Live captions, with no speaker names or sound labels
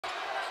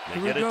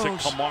They get it to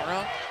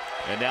Kamara,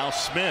 and now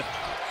Smith.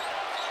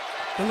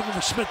 They're looking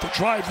for Smith to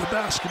drive the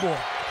basketball.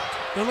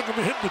 They're looking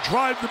for him to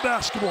drive the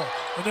basketball.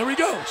 And there he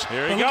goes.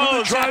 Here he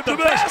goes. Drive the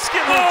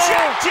basket.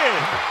 Rejected.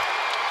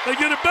 They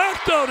get it back,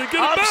 though. They get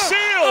it back.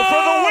 Seal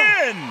for the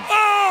win.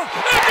 Oh,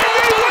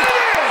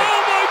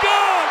 my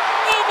God.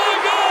 Oh, my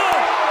God.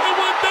 It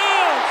went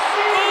down.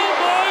 Oh,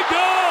 my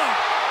God.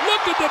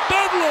 Look at the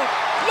bedlam.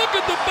 Look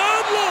at the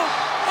bedlam.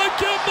 I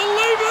can't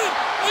believe it.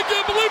 I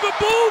can't believe it.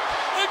 Boom.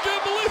 I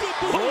can't believe it.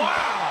 Boom.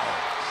 Wow.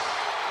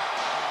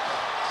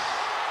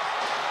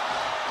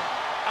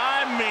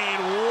 I mean,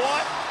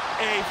 what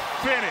a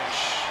finish.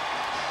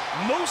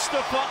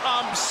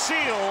 Mustafa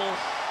Seal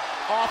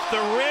off the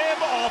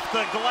rim, off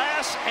the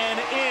glass, and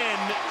in,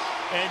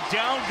 and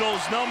down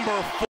goes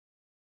number 4.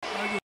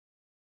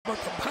 But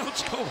the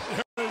bounce go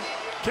there.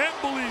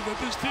 Can't believe that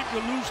this team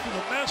could lose to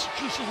the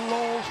Massachusetts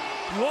Lowells,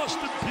 the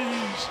Austin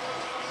Peas,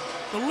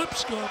 the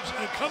Lipscombs,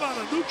 and come out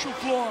of neutral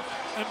floor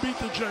and beat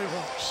the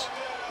Jayhawks.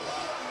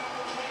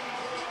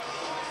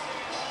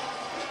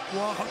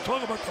 Well, I'm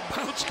talking about the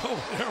bounce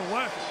going their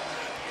way.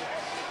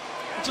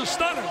 It's a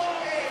stunner.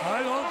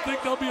 I don't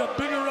think there'll be a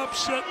bigger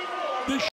upset this year.